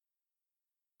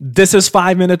This is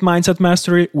 5-Minute Mindset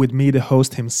Mastery with me, the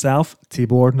host himself,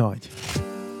 Tibor Nagy.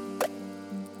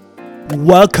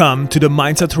 Welcome to the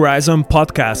Mindset Horizon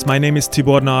podcast. My name is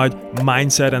Tibor Nagy,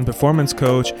 mindset and performance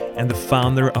coach and the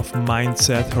founder of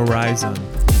Mindset Horizon.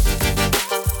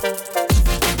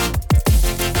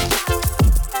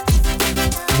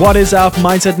 What is up,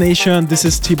 Mindset Nation? This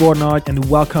is Tibor Nagy and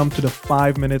welcome to the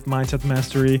 5-Minute Mindset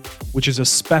Mastery, which is a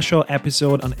special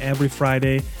episode on every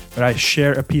Friday where I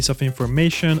share a piece of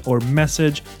information or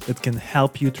message that can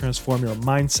help you transform your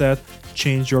mindset,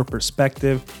 change your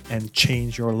perspective, and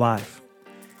change your life.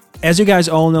 As you guys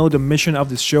all know, the mission of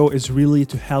this show is really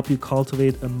to help you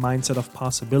cultivate a mindset of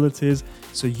possibilities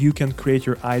so you can create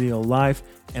your ideal life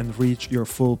and reach your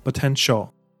full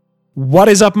potential. What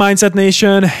is up, Mindset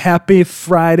Nation? Happy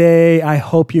Friday. I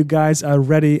hope you guys are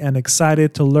ready and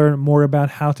excited to learn more about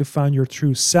how to find your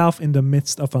true self in the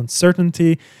midst of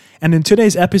uncertainty. And in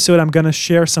today's episode, I'm going to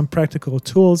share some practical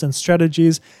tools and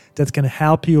strategies that can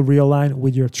help you realign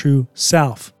with your true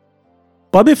self.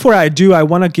 But before I do, I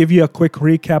want to give you a quick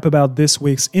recap about this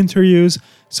week's interviews.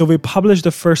 So we published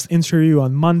the first interview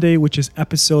on Monday, which is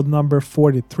episode number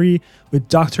 43 with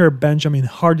Dr. Benjamin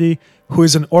Hardy, who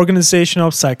is an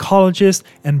organizational psychologist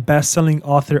and best-selling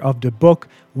author of the book,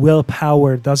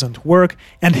 Willpower Doesn't Work.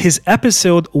 And his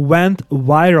episode went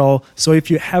viral. So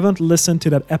if you haven't listened to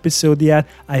that episode yet,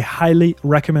 I highly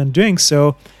recommend doing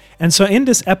so. And so in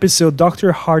this episode,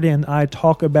 Dr. Hardy and I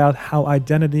talk about how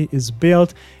identity is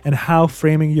built and how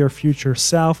framing your future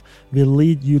self will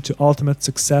lead you to ultimate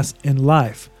success in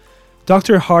life.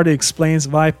 Dr. Hardy explains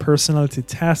why personality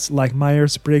tests like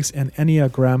Myers-Briggs and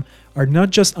Enneagram are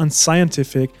not just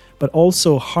unscientific, but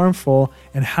also harmful,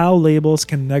 and how labels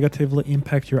can negatively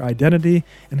impact your identity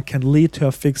and can lead to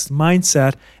a fixed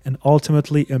mindset and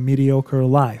ultimately a mediocre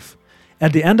life.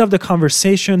 At the end of the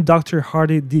conversation, Dr.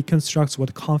 Hardy deconstructs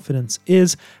what confidence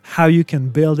is, how you can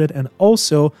build it, and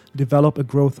also develop a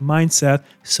growth mindset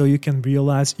so you can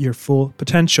realize your full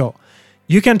potential.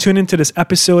 You can tune into this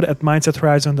episode at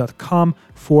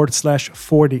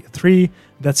mindsethorizon.com/43.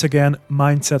 That's again,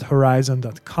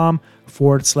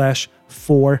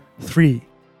 mindsethorizon.com/43.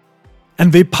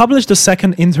 And we published the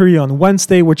second interview on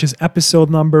Wednesday, which is episode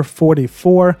number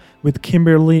 44 with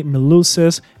Kimberly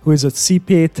Milusis, who is a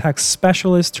CPA tax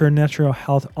specialist turned natural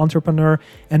health entrepreneur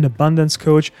and abundance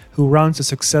coach who runs a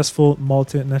successful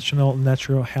multinational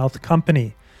natural health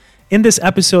company. In this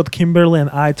episode, Kimberly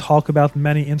and I talk about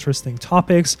many interesting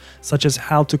topics, such as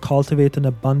how to cultivate an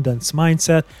abundance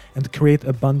mindset and create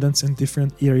abundance in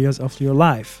different areas of your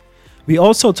life. We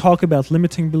also talk about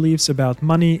limiting beliefs about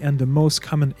money and the most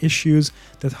common issues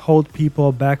that hold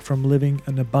people back from living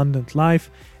an abundant life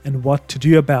and what to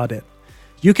do about it.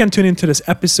 You can tune into this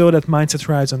episode at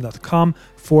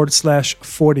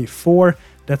mindsethorizon.com/44.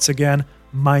 That's again,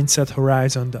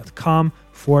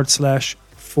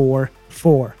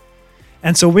 mindsethorizon.com/44.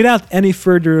 And so without any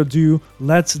further ado,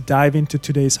 let's dive into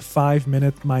today's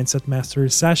 5-minute Mindset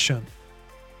Mastery session.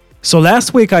 So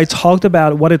last week I talked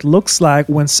about what it looks like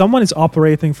when someone is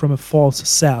operating from a false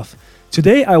self.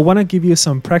 Today I want to give you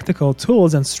some practical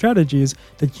tools and strategies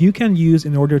that you can use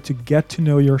in order to get to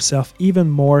know yourself even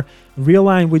more,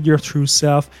 realign with your true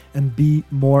self, and be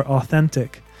more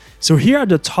authentic. So here are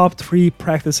the top 3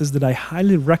 practices that I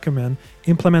highly recommend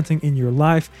implementing in your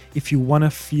life if you want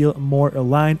to feel more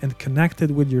aligned and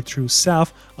connected with your true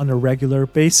self on a regular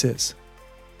basis.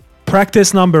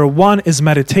 Practice number 1 is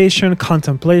meditation,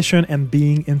 contemplation, and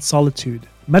being in solitude.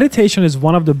 Meditation is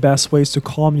one of the best ways to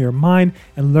calm your mind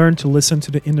and learn to listen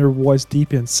to the inner voice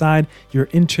deep inside, your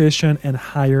intuition, and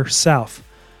higher self.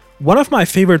 One of my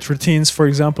favorite routines, for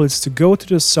example, is to go to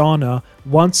the sauna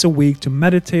once a week to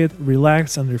meditate,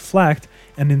 relax, and reflect,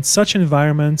 and in such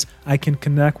environments, I can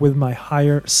connect with my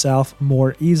higher self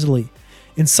more easily.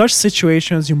 In such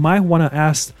situations, you might want to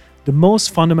ask the most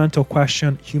fundamental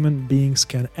question human beings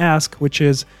can ask, which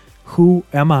is, who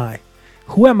am I?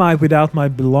 Who am I without my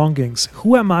belongings?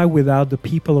 Who am I without the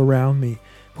people around me?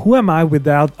 Who am I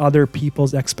without other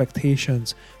people's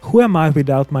expectations? Who am I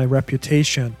without my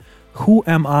reputation? Who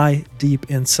am I deep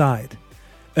inside?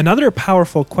 Another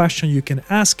powerful question you can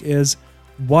ask is,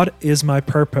 what is my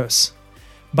purpose?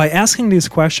 By asking these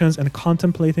questions and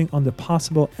contemplating on the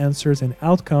possible answers and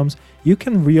outcomes, you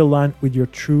can realign with your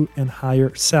true and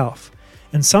higher self.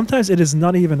 And sometimes it is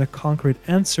not even a concrete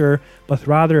answer, but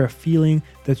rather a feeling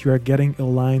that you are getting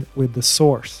aligned with the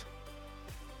source.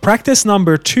 Practice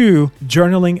number 2,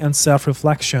 journaling and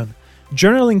self-reflection.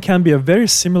 Journaling can be a very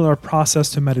similar process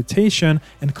to meditation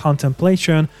and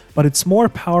contemplation, but it's more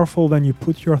powerful when you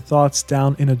put your thoughts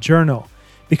down in a journal,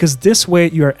 because this way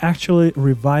you are actually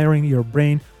rewiring your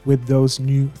brain with those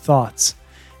new thoughts.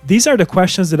 These are the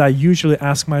questions that I usually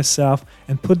ask myself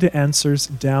and put the answers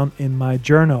down in my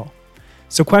journal.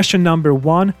 So question number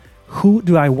 1, who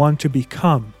do I want to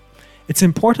become? It's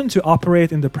important to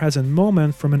operate in the present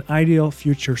moment from an ideal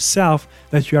future self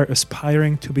that you are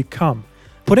aspiring to become.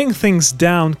 Putting things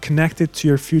down connected to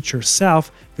your future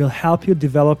self will help you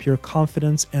develop your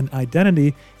confidence and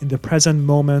identity in the present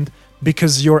moment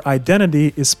because your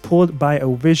identity is pulled by a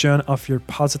vision of your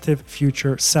positive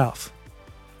future self.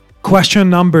 Question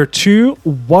number 2,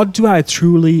 what do I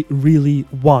truly, really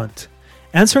want?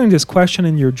 Answering this question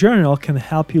in your journal can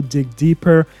help you dig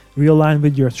deeper, realign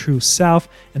with your true self,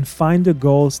 and find the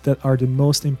goals that are the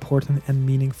most important and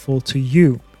meaningful to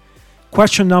you.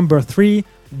 Question number 3,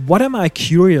 what am I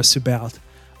curious about?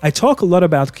 I talk a lot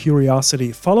about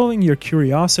curiosity. Following your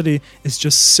curiosity is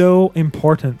just so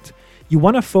important. You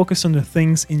want to focus on the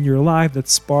things in your life that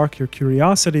spark your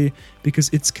curiosity because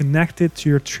it's connected to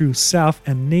your true self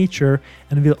and nature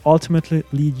and will ultimately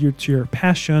lead you to your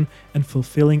passion and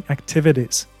fulfilling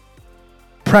activities.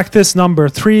 Practice number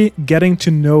 3, getting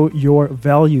to know your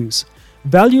values.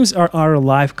 Values are our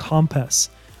life compass.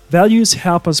 Values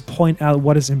help us point out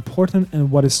what is important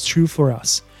and what is true for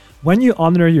us. When you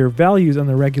honor your values on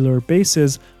a regular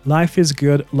basis, life is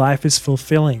good, life is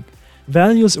fulfilling.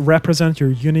 Values represent your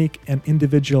unique and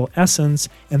individual essence,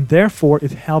 and therefore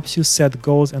it helps you set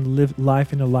goals and live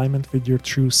life in alignment with your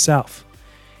true self.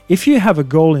 If you have a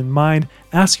goal in mind,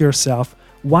 ask yourself,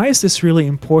 why is this really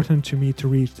important to me to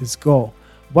reach this goal?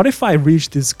 What if I reach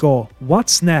this goal?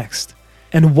 What's next?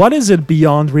 And what is it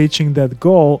beyond reaching that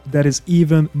goal that is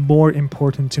even more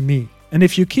important to me? And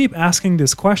if you keep asking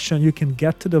this question, you can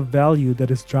get to the value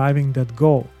that is driving that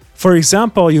goal. For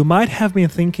example, you might have been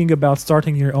thinking about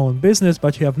starting your own business,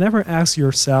 but you have never asked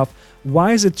yourself,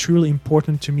 why is it truly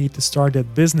important to me to start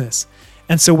that business?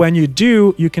 And so when you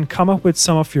do, you can come up with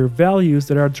some of your values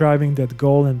that are driving that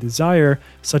goal and desire,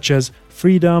 such as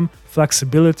freedom,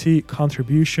 flexibility,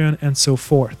 contribution, and so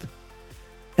forth.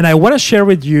 And I want to share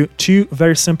with you 2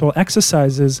 very simple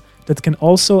exercises that can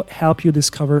also help you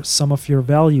discover some of your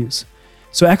values.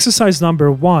 So exercise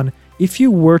number 1, if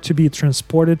you were to be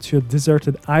transported to a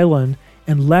deserted island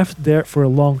and left there for a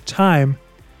long time,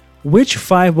 which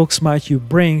 5 books might you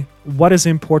bring? What is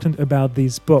important about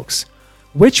these books?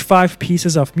 Which 5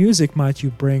 pieces of music might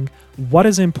you bring? What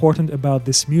is important about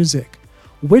this music?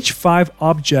 Which 5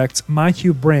 objects might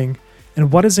you bring?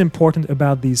 And what is important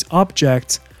about these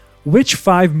objects? Which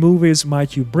 5 movies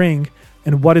might you bring?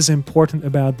 And what is important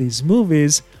about these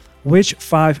movies? Which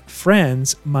 5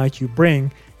 friends might you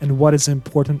bring? And what is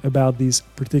important about these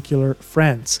particular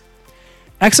friends?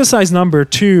 Exercise number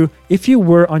 2, if you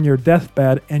were on your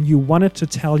deathbed and you wanted to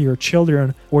tell your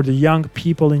children or the young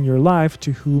people in your life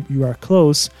to whom you are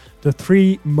close the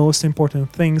 3 most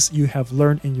important things you have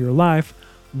learned in your life,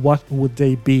 what would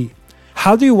they be?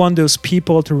 How do you want those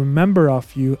people to remember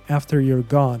of you after you're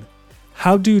gone?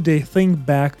 How do they think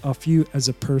back of you as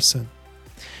a person?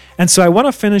 And so I want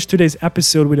to finish today's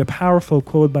episode with a powerful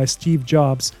quote by Steve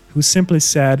Jobs, who simply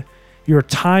said, "Your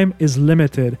time is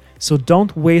limited, so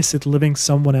don't waste it living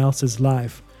someone else's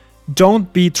life.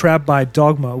 Don't be trapped by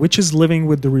dogma, which is living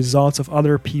with the results of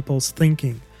other people's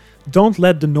thinking. Don't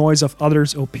let the noise of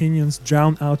others' opinions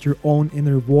drown out your own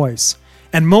inner voice.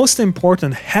 And most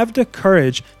important, have the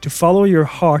courage to follow your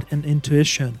heart and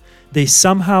intuition. They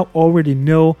somehow already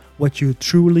know what you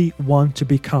truly want to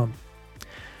become."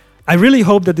 I really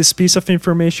hope that this piece of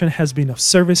information has been of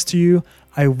service to you.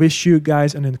 I wish you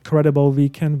guys an incredible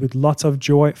weekend with lots of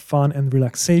joy, fun, and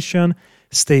relaxation.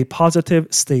 Stay positive,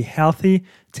 stay healthy,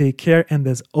 take care, and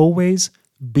as always,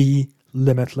 be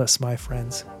limitless, my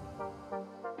friends.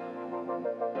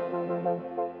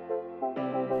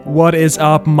 What is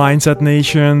up, Mindset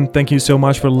Nation? Thank you so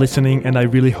much for listening, and I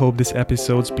really hope this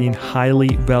episode's been highly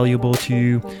valuable to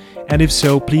you. And if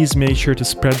so, please make sure to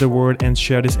spread the word and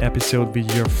share this episode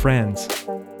with your friends.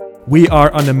 We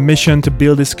are on a mission to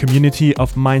build this community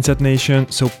of Mindset Nation,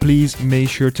 so please make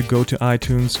sure to go to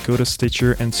iTunes, go to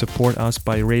Stitcher, and support us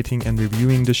by rating and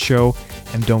reviewing the show,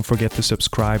 and don't forget to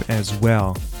subscribe as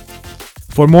well.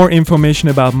 For more information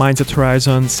about Mindset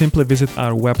Horizon, simply visit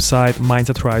our website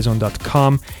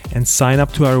mindsethorizon.com and sign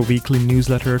up to our weekly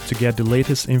newsletter to get the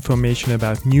latest information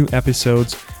about new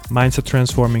episodes, mindset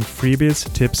transforming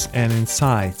freebies, tips, and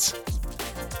insights.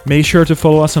 Make sure to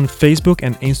follow us on Facebook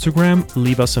and Instagram,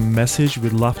 leave us a message,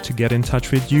 we'd love to get in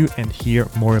touch with you and hear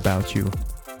more about you.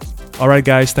 Alright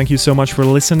guys, thank you so much for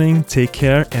listening, take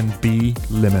care and be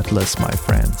limitless, my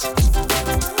friends.